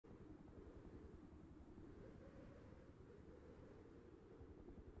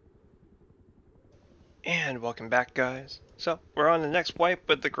And welcome back, guys. So, we're on the next wipe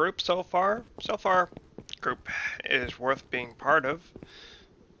with the group so far. Group is worth being part of.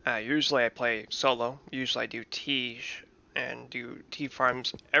 Usually I play solo. Usually I do Tej and do T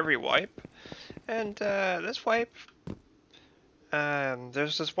farms every wipe. And this wipe,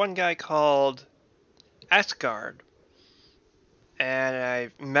 there's this one guy called Asgard. And I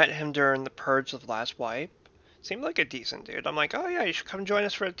met him during the purge of the last wipe. Seemed like a decent dude. I'm like, oh yeah, you should come join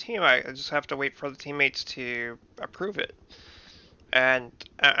us for the team. I just have to wait for the teammates to approve it. And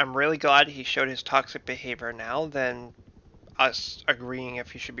I'm really glad he showed his toxic behavior now than us agreeing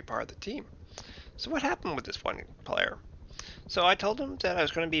if he should be part of the team. So what happened with this one player? So I told him that I was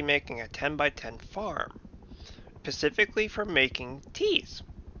going to be making a 10 by 10 farm, specifically for making teas.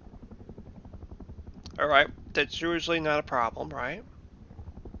 Alright, that's usually not a problem, right?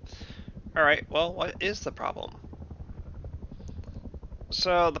 Alright, well, what is the problem?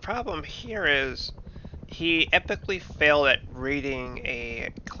 So the problem here is he epically failed at raiding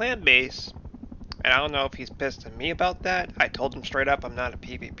a clan base. And I don't know if he's pissed at me about that. I told him straight up I'm not a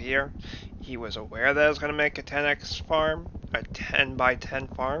PvPer. He was aware that I was going to make a 10x farm, a 10 by 10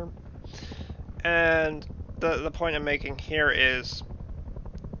 farm. And the point I'm making here is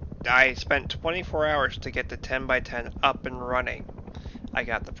I spent 24 hours to get the 10 by 10 up and running. I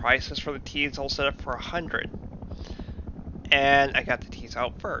got the prices for the teas all set up for 100. And I got the teas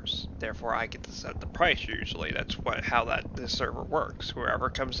out first. Therefore, I get to set the price usually. That's how this server works. Whoever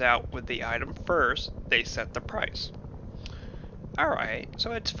comes out with the item first, they set the price. Alright,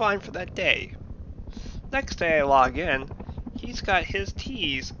 so it's fine for that day. Next day I log in, he's got his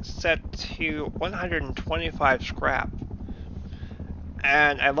teas set to 125 scrap.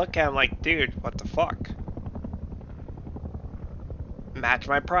 And I look at him like, dude, what the fuck? Match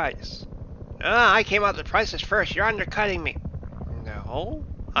my price. I came out with the prices first, you're undercutting me. No,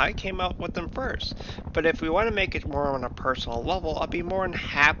 I came out with them first. But if we want to make it more on a personal level, I'll be more than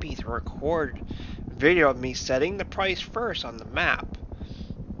happy to record video of me setting the price first on the map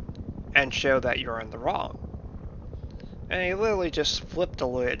and show that you're in the wrong. And he literally just flipped the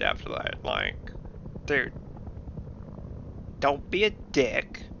lid after that, like, dude, don't be a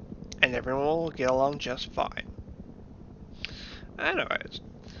dick, and everyone will get along just fine. Anyways,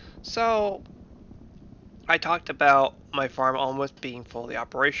 so I talked about my farm almost being fully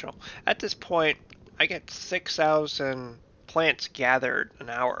operational. At this point, I get 6,000 plants gathered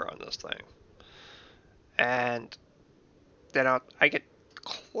an hour on this thing. And then I get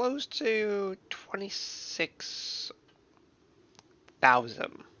close to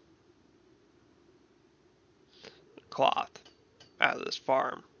 26,000 cloth out of this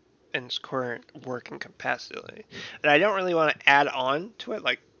farm in its current working capacity. And I don't really want to add on to it,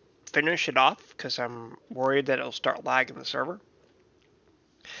 like finish it off, because I'm worried that it'll start lagging the server.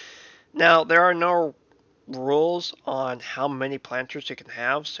 Now, there are no rules on how many planters you can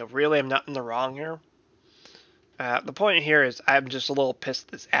have, so really I'm not in the wrong here. The point here is I'm just a little pissed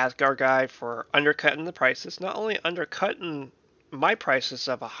at this Asgard guy for undercutting the prices. Not only undercutting my prices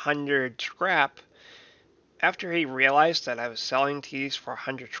of 100 scrap, after he realized that I was selling teas for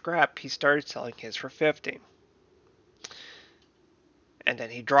 100 scrap, he started selling his for 50. And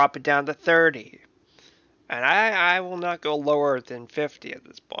then he dropped it down to 30. And I will not go lower than 50 at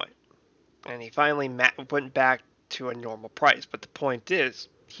this point. And he finally went back to a normal price. But the point is,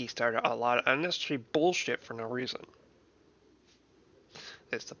 he started a lot of unnecessary bullshit for no reason.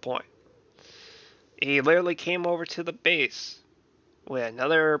 That's the point. He literally came over to the base with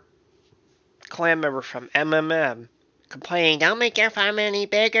another clan member from MMM complaining, don't make your farm any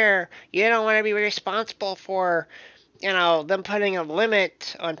bigger. You don't want to be responsible for, them putting a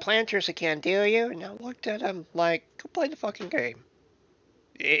limit on planters again, do you? And I looked at him like, go play the fucking game.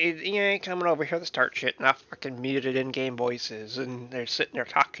 You ain't coming over here to start shit, and I fucking muted in-game voices, and they're sitting there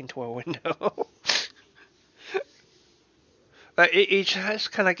talking to a window. But you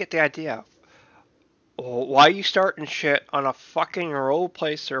just kind of get the idea. Why are you starting shit on a fucking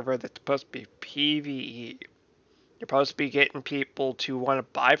roleplay server that's supposed to be PvE? You're supposed to be getting people to want to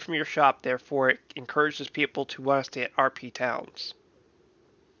buy from your shop, therefore it encourages people to want to stay at RP towns.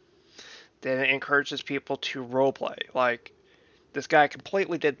 Then it encourages people to roleplay. Like, this guy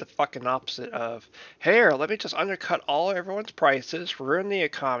completely did the fucking opposite of, here, let me just undercut everyone's prices, ruin the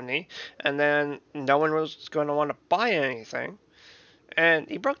economy, and then no one was going to want to buy anything. And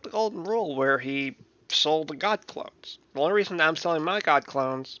he broke the golden rule where he sold the god clones. The only reason I'm selling my god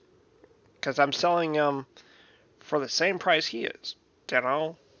clones, because I'm selling them for the same price he is,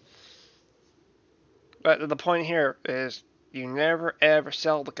 But the point here is you never ever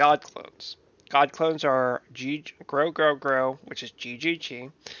sell the god clones. God clones are grow, which is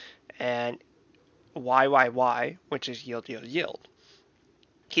GGG, and YYY, which is yield, yield, yield.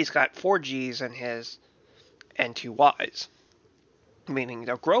 He's got 4 G's in his and 2 Y's, meaning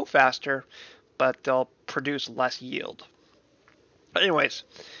they'll grow faster, but they'll produce less yield. But anyways,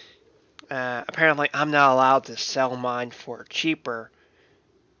 apparently I'm not allowed to sell mine for cheaper.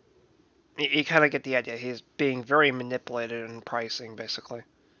 You kind of get the idea. He's being very manipulated in pricing, basically.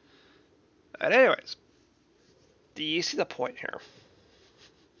 But anyways, do you see the point here?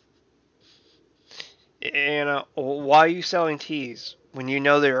 You know, why are you selling teas when you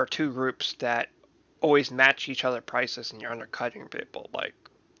know there are two groups that always match each other prices and you're undercutting people? Like,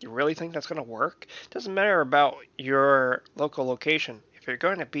 you really think that's going to work? It doesn't matter about your local location. If you're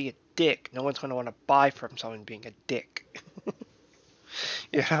going to be a dick, no one's going to want to buy from someone being a dick.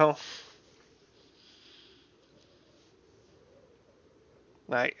 You know?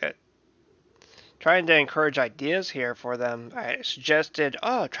 Like, trying to encourage ideas here for them, I suggested,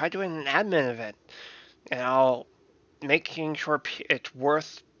 oh, try doing an admin event. And I'll making sure it's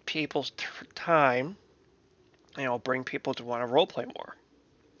worth people's time, and it'll bring people to want to roleplay more.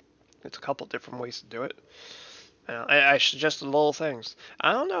 It's a couple different ways to do it. I suggested little things.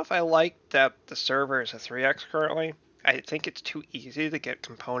 I don't know if I like that the server is a 3x currently. I think it's too easy to get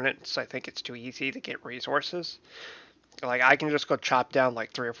components. I think it's too easy to get resources. Like, I can just go chop down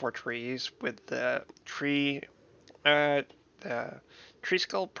like 3 or 4 trees with the the tree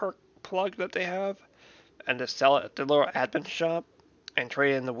skill perk plug that they have, and to sell it at the little admin shop and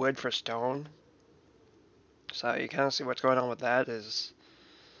trade in the wood for stone. So you kind of see what's going on with that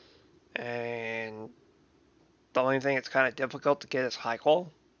and the only thing that's kind of difficult to get is high qual.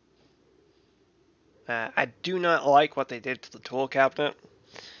 I do not like what they did to the tool cabinet,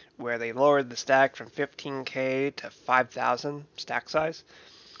 where they lowered the stack from 15k to 5,000 stack size.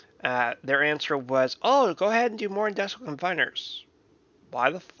 Their answer was, oh, go ahead and do more industrial confiners. Why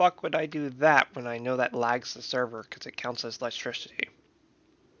the fuck would I do that when I know that lags the server because it counts as electricity?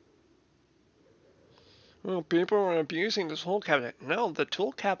 Well, people are abusing this tool cabinet. No, the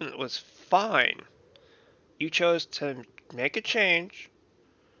tool cabinet was fine. You chose to make a change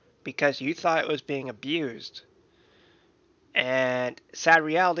because you thought it was being abused. And sad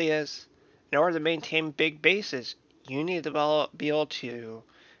reality is, in order to maintain big bases, you need to be able to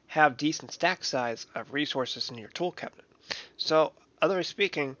have decent stack size of resources in your tool cabinet. So, otherwise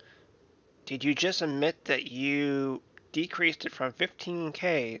speaking, did you just admit that you decreased it from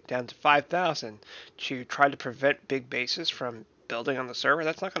 15k down to 5,000 to try to prevent big bases from building on the server?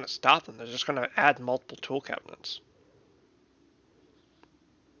 That's not going to stop them. They're just going to add multiple tool cabinets.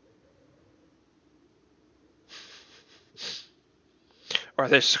 Or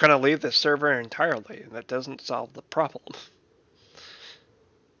they're just going to leave the server entirely, and that doesn't solve the problem.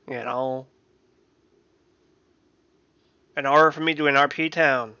 You know? In order for me to do an RP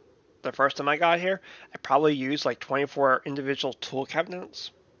town, the first time I got here, I probably used like 24 individual tool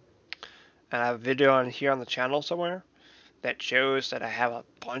cabinets. And I have a video on here on the channel somewhere that shows that I have a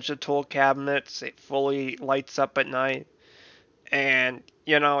bunch of tool cabinets. It fully lights up at night. And,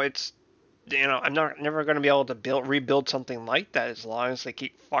 you know, I'm never going to be able to rebuild something like that as long as they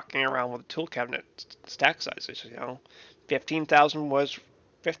keep fucking around with the tool cabinet stack sizes, you know. 15,000 was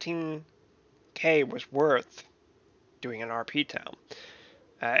 15k was worth doing an RP town.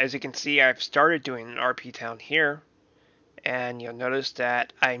 As you can see, I've started doing an RP town here, and you'll notice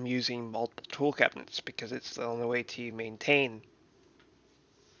that I'm using multiple tool cabinets because it's the only way to maintain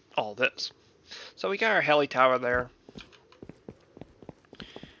all this. So we got our heli tower there.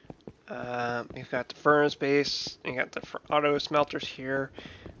 We've got the furnace base, you got the auto smelters here.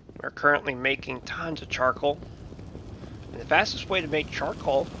 We're currently making tons of charcoal. And the fastest way to make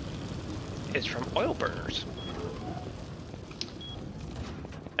charcoal is from oil burners.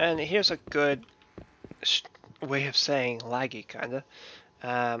 And here's a good way of saying laggy, kinda.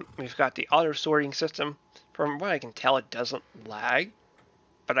 We've got the auto sorting system. From what I can tell, it doesn't lag,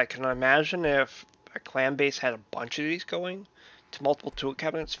 but I can imagine if a clan base had a bunch of these going to multiple tool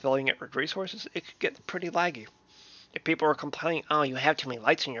cabinets filling it with resources, it could get pretty laggy. If people were complaining, oh, you have too many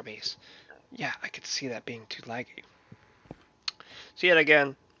lights in your base, yeah, I could see that being too laggy. So yet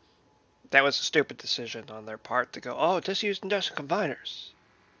again, that was a stupid decision on their part to go, oh, just use industrial combiners.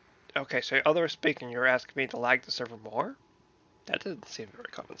 Okay, so otherwise speaking, you're asking me to lag the server more? That doesn't seem very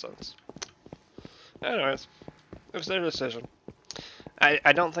common sense. Anyways, it was their decision.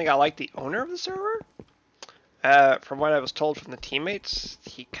 I don't think I like the owner of the server. From what I was told from the teammates,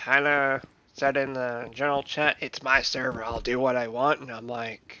 he kind of said in the general chat, it's my server, I'll do what I want, and I'm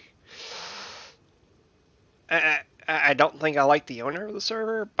like... I don't think I like the owner of the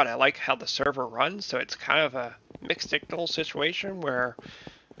server, but I like how the server runs, so it's kind of a mixed signal situation where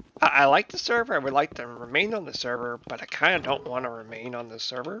I like the server. I would like to remain on the server, but I kind of don't want to remain on the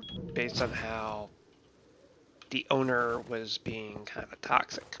server based on how the owner was being kind of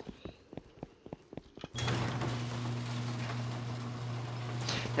toxic.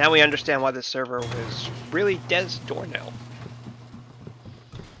 Now we understand why the server was really Des Dornell.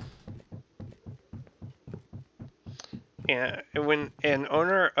 Yeah, when an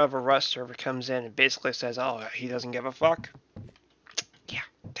owner of a Rust server comes in and basically says, "Oh, he doesn't give a fuck," yeah,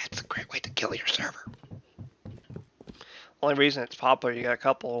 that's a great way to kill your server. Only reason it's popular, you got a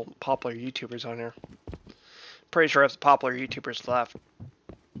couple popular YouTubers on here. Pretty sure if the popular YouTubers left,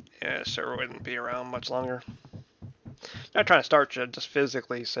 yeah, the server wouldn't be around much longer. Not trying to start you, just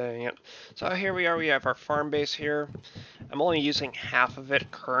physically saying it. So here we are, we have our farm base here. I'm only using half of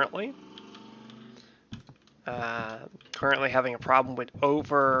it currently. Currently having a problem with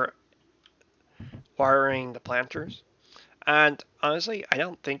over wiring the planters. And honestly, I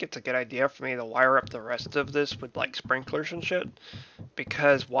don't think it's a good idea for me to wire up the rest of this with like sprinklers and shit.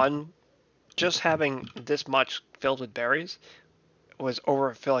 Because one, just having this much filled with berries was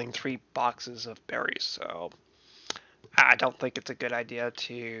overfilling 3 boxes of berries. So I don't think it's a good idea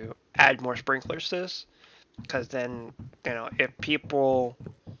to add more sprinklers to this. Because then, if people,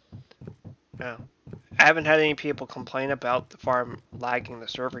 I haven't had any people complain about the farm lagging the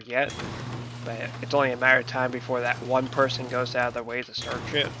server yet. But it's only a matter of time before that one person goes out of their way to start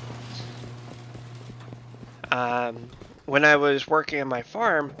shit. When I was working on my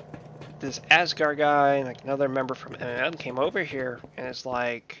farm, this Asgard guy and like another member from MMM came over here and it's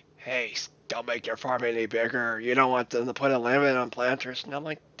like, "Hey, don't make your farm any bigger. You don't want them to put a limit on planters." And I'm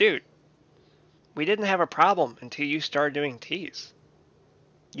like, dude, we didn't have a problem until you started doing teas.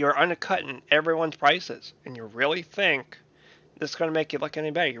 You're undercutting everyone's prices, and you really think this is going to make you look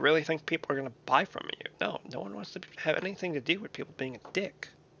any better? You really think people are going to buy from you? No, no one wants to have anything to do with people being a dick.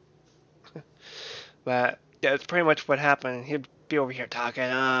 But that's pretty much what happened. He'd be over here talking,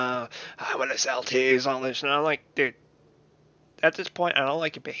 I want to sell teas, all this. And I'm like, dude, at this point, I don't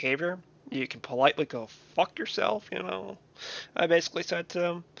like your behavior. You can politely go fuck yourself, I basically said to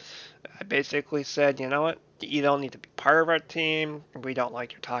him. I basically said, you know what? You don't need to be part of our team. We don't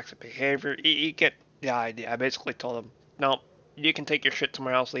like your toxic behavior. You get the idea. I basically told him, no, you can take your shit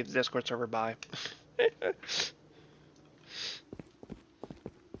somewhere else. Leave the Discord server. Bye.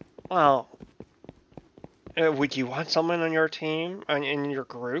 Well, would you want someone on your team and in your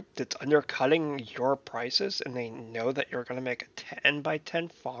group that's undercutting your prices and they know that you're going to make a 10 by 10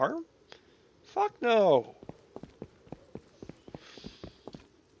 farm? Fuck no.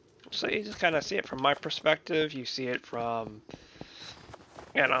 So you just kind of see it from my perspective. You see it from,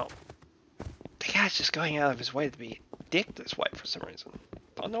 the guy's just going out of his way to be a dick this way for some reason.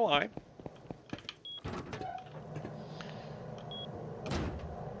 Don't know why.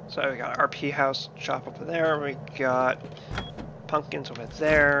 So we got RP house shop over there. We got pumpkins over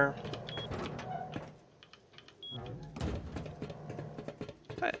there.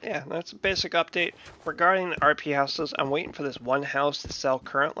 But yeah, that's a basic update. Regarding the RP houses, I'm waiting for this one house to sell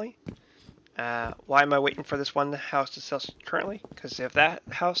currently. Why am I waiting for this one house to sell currently? Because if that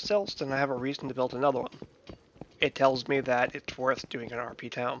house sells, then I have a reason to build another one. It tells me that it's worth doing an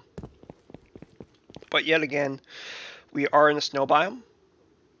RP town. But yet again, we are in the snow biome.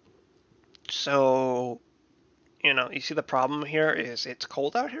 So, you see the problem here is it's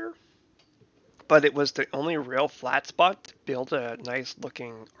cold out here. But it was the only real flat spot to build a nice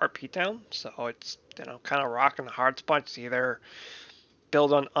looking RP town. So it's, kind of rocking the hard spots. Either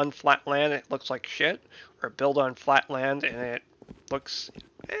build on unflat land, it looks like shit, or build on flat land and it looks,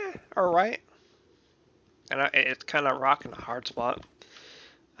 alright. And it's kind of rocking a hard spot.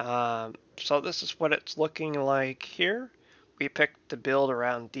 So this is what it's looking like here. We picked the build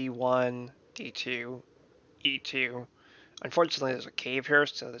around D1, D2, E2. Unfortunately, there's a cave here,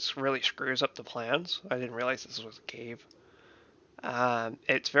 so this really screws up the plans. I didn't realize this was a cave.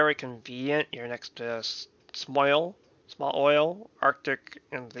 It's very convenient. You're next to Small Oil, Arctic,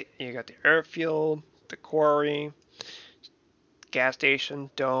 and you got the airfield, the quarry, gas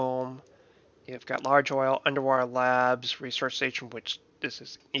station, dome. You've got Large Oil, Underwater Labs, Research Station, which this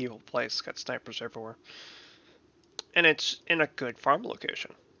is an evil place. It's got snipers everywhere. And it's in a good farm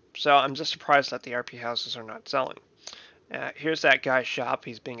location. So I'm just surprised that the RP houses are not selling. Here's that guy's shop.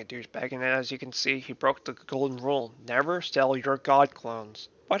 He's being a douchebag. And as you can see, he broke the golden rule. Never sell your god clones.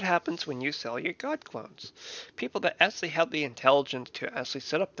 What happens when you sell your god clones? People that actually have the intelligence to actually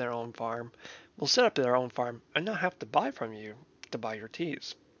set up their own farm will set up their own farm and not have to buy from you to buy your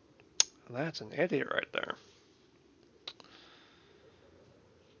teas. That's an idiot right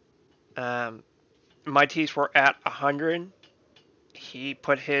there. My teas were at 100. he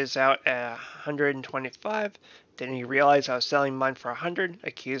put his out at 125. Then he realized I was selling mine for 100,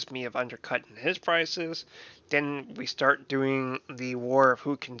 accused me of undercutting his prices. Then we start doing the war of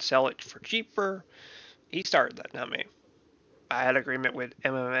who can sell it for cheaper. He started that, not me. I had agreement with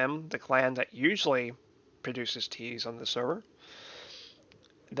MMM, the clan that usually produces teas on the server,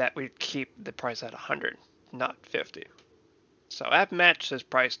 that we'd keep the price at 100, not 50. So I've matched his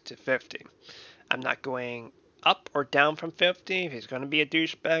price to 50. I'm not going up or down from 50. If he's going to be a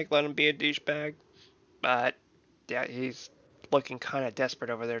douchebag, let him be a douchebag. But yeah, he's looking kind of desperate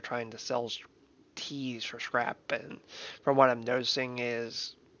over there trying to sell teas for scrap. And from what I'm noticing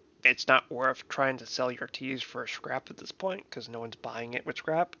is it's not worth trying to sell your teas for scrap at this point because no one's buying it with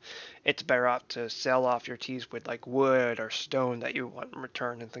scrap. It's better off to sell off your teas with like wood or stone that you want in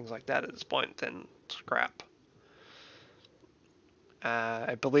return and things like that at this point than scrap.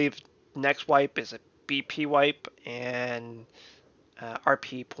 I believe next wipe is a BP wipe and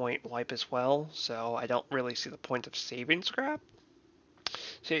RP point wipe as well, so I don't really see the point of saving scrap.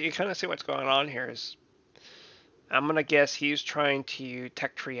 So you kind of see what's going on here is I'm going to guess he's trying to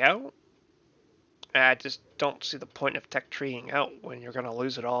tech tree out. I just don't see the point of tech treeing out when you're going to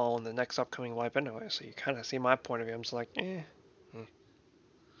lose it all in the next upcoming wipe anyway, so you kind of see my point of view. I'm just like,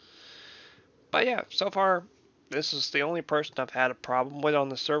 But yeah, so far, this is the only person I've had a problem with on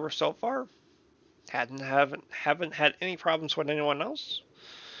the server so far. Haven't had any problems with anyone else.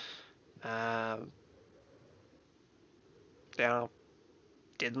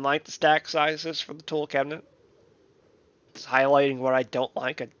 Didn't like the stack sizes for the tool cabinet. It's highlighting what I don't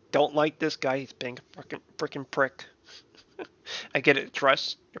like. I don't like this guy. He's being a freaking prick. I get it.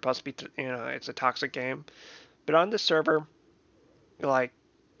 Trust. You're supposed to be, it's a toxic game. But on this server, like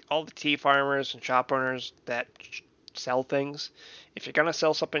all the tea farmers and shop owners that sell things, if you're gonna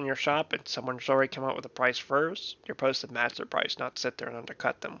sell something in your shop and someone's already come out with a price first, you're supposed to match their price, not sit there and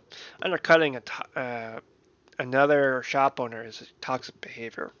undercut them. Undercutting another shop owner is toxic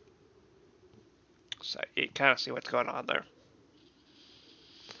behavior. So you kind of see what's going on there.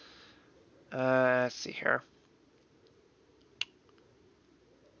 Let's see here.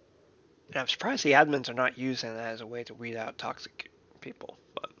 And I'm surprised the admins are not using that as a way to weed out toxic people,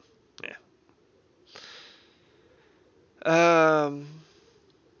 but yeah.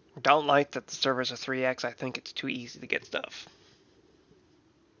 Don't like that the server's a 3x. I think it's too easy to get stuff.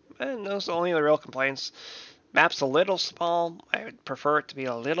 And those are only the real complaints. Map's a little small. I would prefer it to be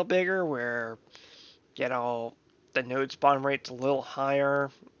a little bigger where, the node spawn rate's a little higher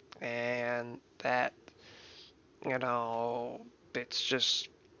and that, it's just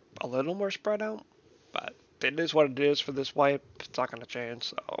a little more spread out. But it is what it is for this wipe. It's not going to change,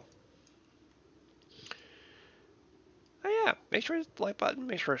 so. Yeah, make sure to hit the like button,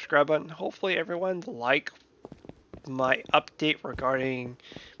 make sure to subscribe button. Hopefully everyone like my update regarding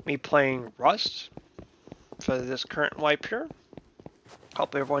me playing Rust for this current wipe here.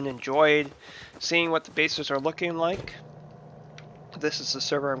 Hope everyone enjoyed seeing what the bases are looking like. This is the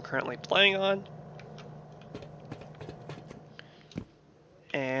server I'm currently playing on.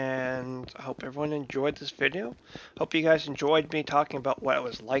 And I hope everyone enjoyed this video. Hope you guys enjoyed me talking about what I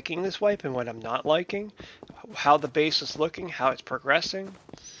was liking this wipe and what I'm not liking, how the base is looking, how it's progressing.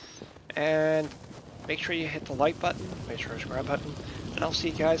 And make sure you hit the like button, make sure to subscribe button, and I'll see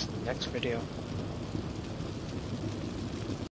you guys in the next video.